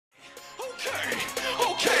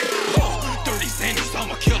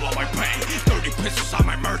pistols, I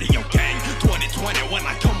might murder your gang. 2020 when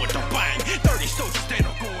I come with the bang. 30 soldiers, they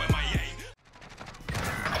don't go MIA.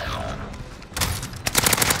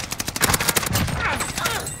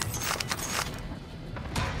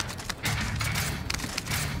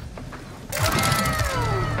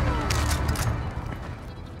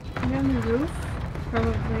 Are they on the roof?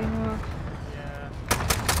 Probably not. Yeah.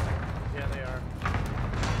 Yeah, they are.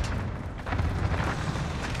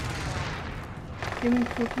 Give me a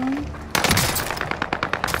quick one.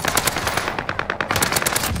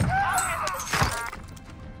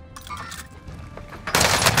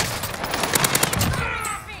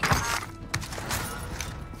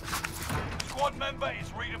 Squad member is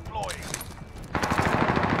redeploying.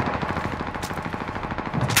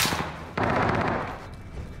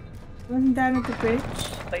 Wasn't down at the bridge.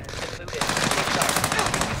 Place has been looted.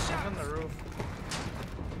 He's on the roof.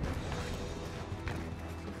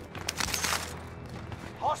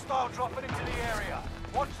 Hostile dropping into the area.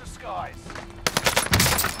 Watch the skies.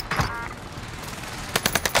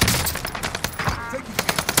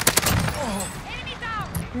 Enemy down!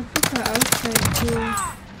 There's people outside too.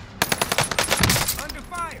 Under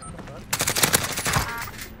fire.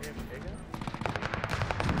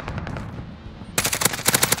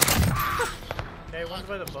 Okay, one's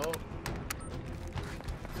by the boat.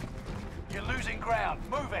 You're losing ground.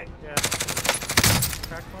 Move it. Yeah.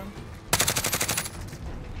 Cracked one.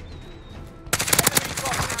 Enemy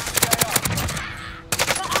dropping into the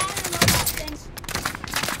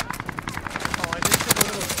Oh, I just took a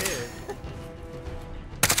little kid.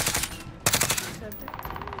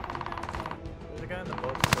 There's a guy in the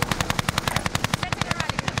boat. Setting a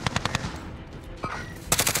rally.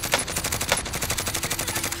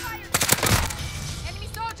 Enemy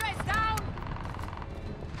soldier is down!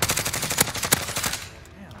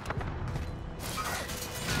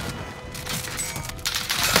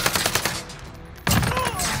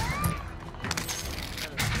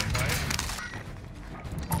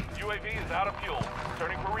 UAV is out of fuel.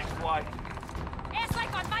 Returning for resupply.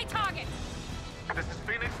 Airstrike on my target! This is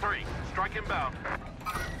Phoenix 3. Strike inbound.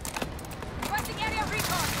 Requesting area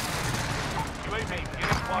recon! UAV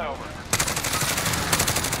beginning flyover.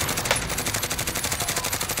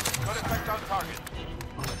 Good effect on target.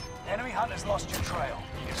 Enemy hunters lost your trail.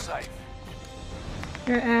 You're safe.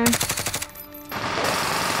 Your ass.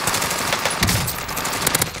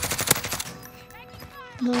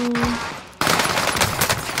 No.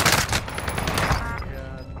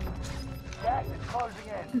 Gas is closing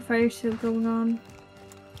in. The fire's still going on.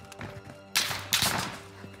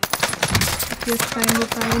 Just trying to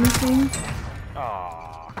find anything.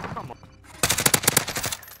 Aw, come on.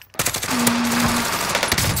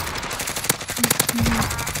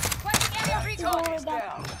 Requesting area recon! Target's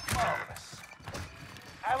down. Marvelous.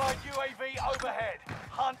 Allied UAV overhead.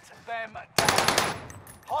 Hunt them down.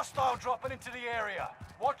 Hostile dropping into the area.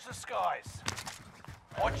 Watch the skies.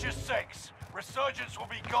 Watch your six. Resurgence will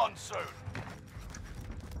be gone soon.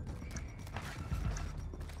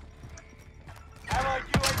 Allied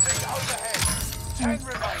UAV overhead. 10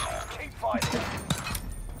 remaining. Keep fighting.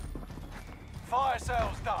 Fire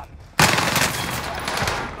sales done.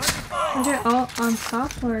 Are they all on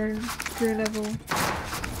top or your level?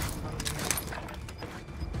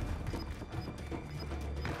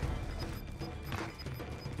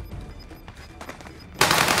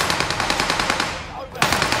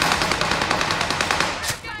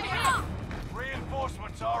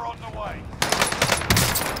 Reinforcements are on the way.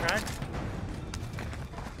 Cracked.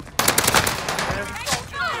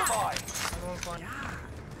 Soldiers nearby. Another one.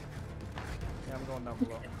 Yeah, I'm going down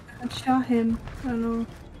below. I shot him. I don't know.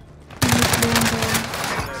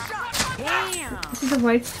 Damn! Is it the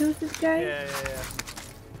white suit, this guy? Yeah.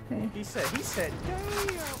 Okay. He said,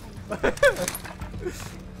 damn!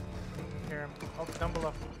 Hear him. Oh, down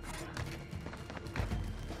below.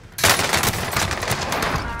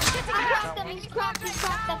 He's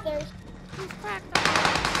cracked up there. He's cracked up!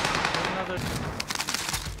 There's another.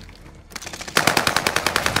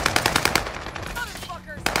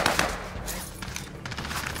 Motherfuckers!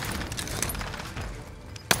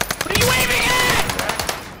 What are you waving at?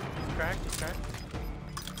 He's cracked.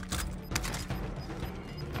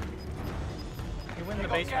 He went in the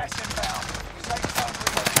Got basement. gas inbound. Safe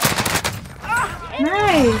zone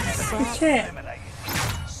Nice! Good shit. eliminated.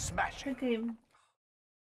 Smash it. Good game.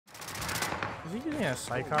 Is he using a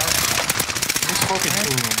sidecar? He's fucking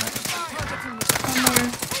One more.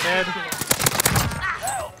 Dead.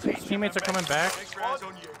 That'll teach His teammates are coming back. One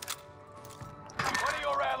of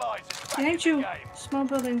your allies is back in Behind the you. game. Small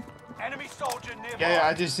building. Enemy soldier nearby. Yeah,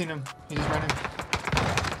 I just seen him. He's just running.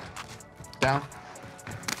 Down.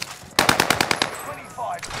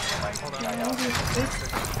 25 still invading the Yeah, AO. I'll do this.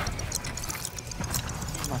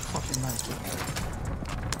 My fucking knife.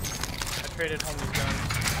 I traded home these guns.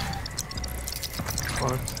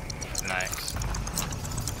 Fucked. Nice.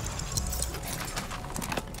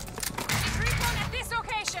 Recon at this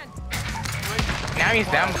location. Now he's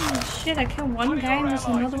down. Oh shit, I killed one guy and there's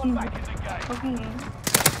another one Back in the game. fucking...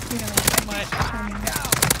 You know,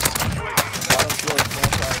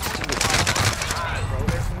 Bro,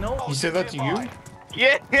 there's no. He said that to you?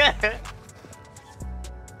 Yeah.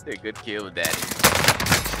 Did a good kill, daddy.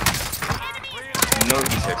 You know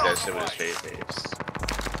he said that shit with his straight face.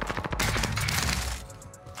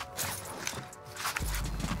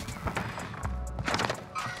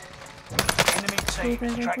 Enemy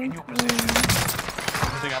teams tracking your position.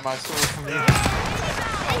 I think I might still from you.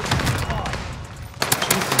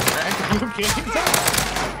 Jesus, man. Are you okay?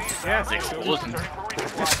 Yes. Explosion. Yeah,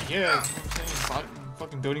 you know what I'm saying?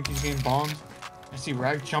 Fucking building keeps getting bombed. I see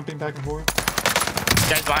Rag jumping back and forth.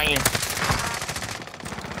 Guys behind you.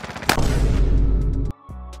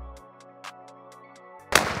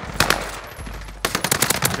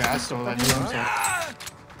 Okay, I stole that dude. I'm sorry.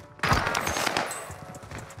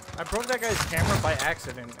 I broke that guy's camera by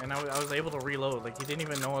accident, and I was able to reload. Like, he didn't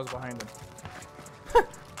even know I was behind him. The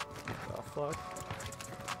fuck?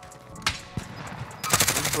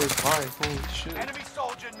 First life, holy shit. Enemy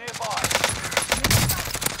soldier nearby.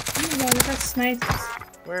 Oh my god, I got sniped.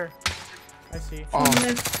 Where? I see. Oh, From the...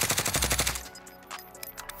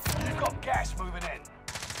 You've got gas moving in.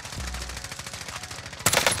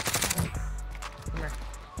 Come here.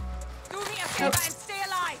 Do me a favor and stay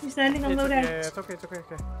alive. He's landing on Yeah, loadout. it's okay, it's okay,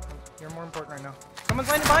 okay. You're more important right now. Someone's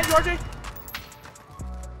landing behind you, RJ!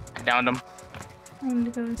 I downed him. I'm gonna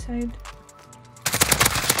go inside.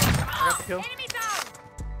 I got the kill. Enemy down.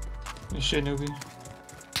 good shit, newbie.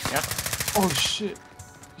 Yep. Oh shit.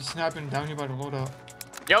 He's snapping down here by the loadout.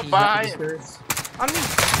 Yep, He's bye. rapping the stairs. On me!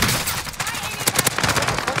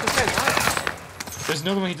 Fuck this guy's lying. There's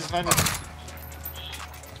another one he just landed.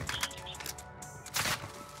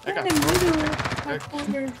 I In got the middle. Okay. My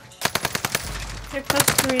corner. They're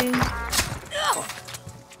clustering.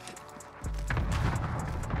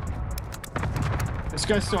 This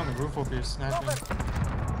guy's still on the roof over here snapping.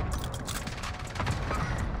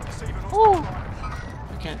 Oh!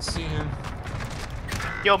 I can't see him.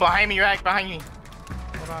 Yo, behind me, Rack, behind you.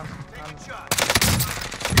 Hold on.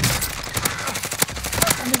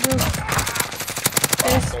 On the roof.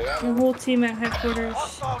 There's the whole team at headquarters.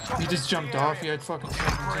 He just jumped off. He had fucking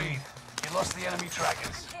seconds. Breathe. You lost the enemy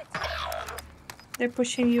trackers. They're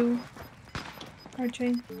pushing you.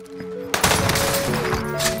 RJ.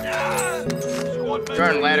 You're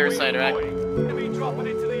on ladder side, Rack. Enemy dropping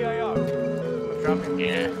into the AO. Dropping.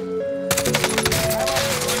 Yeah.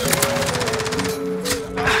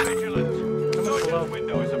 Vigilant. Someone's below. Surgeon's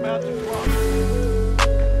window is about to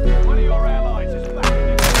close. One of your allies is back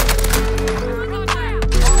in the Recon fire.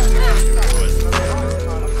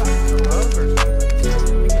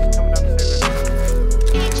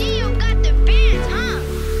 AG, you got the bands, huh?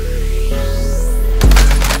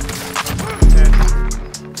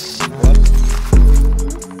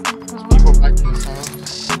 People back in this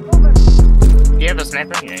house. Do you have a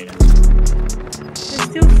sniper? Yeah, yeah. They're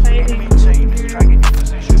still fighting. enemy team is tracking your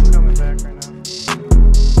position. Coming back right now.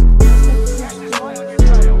 Gas is right on your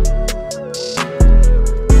tail.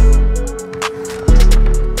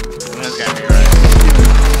 Someone's gotta be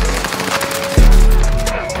right.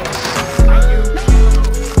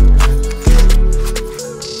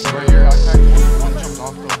 Right here, I cracked one jumped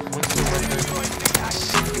off though. One's still right there.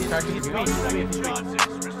 Cracked it. No second chances.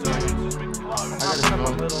 Resurgence has been closed. I gotta Come a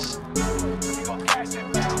go. little. You got gas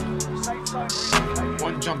inbound. Safe zone relocated.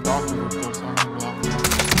 One jumped off the roof though, so I'm gonna go out.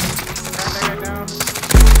 Crack that guy down.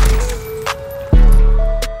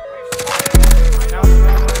 We've Down,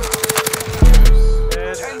 down, down.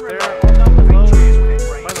 Dead. Ten They're remaining. all down below. Victory is within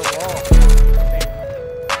range. By the wall.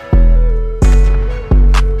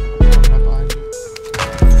 Right behind you.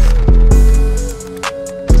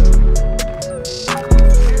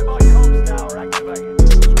 Nearby comms tower activated.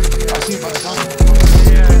 I see him by the gun.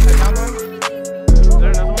 Yeah, I found one. Is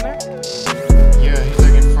there another one there? Yeah, he's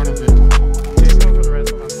like in front of it.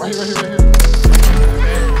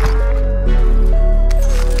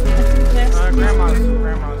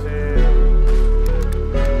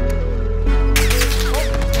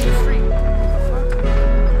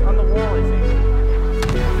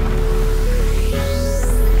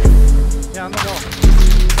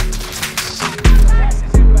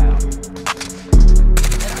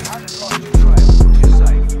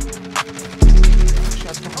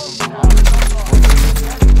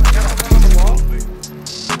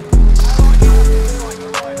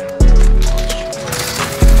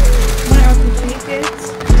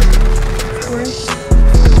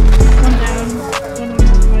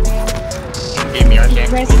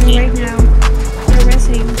 right now. They're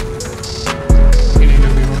resing.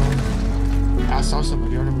 I saw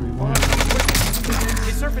somebody. I don't know where he was.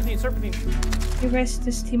 He's serpentine. You rest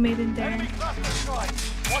this teammate in there. Enemy cluster strike.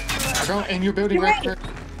 Watch your left. I don't. In your building, You're right right. there.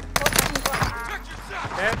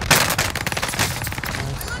 Dead.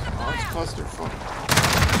 Oh, it's clusterfuck.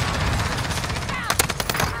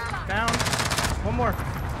 Down. One more.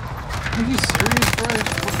 Are you serious, bro?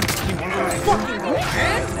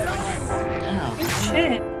 Damn.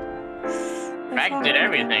 Shit. Rag did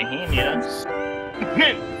everything. He didn't need us.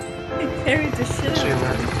 He carried the shit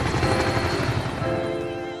out of me.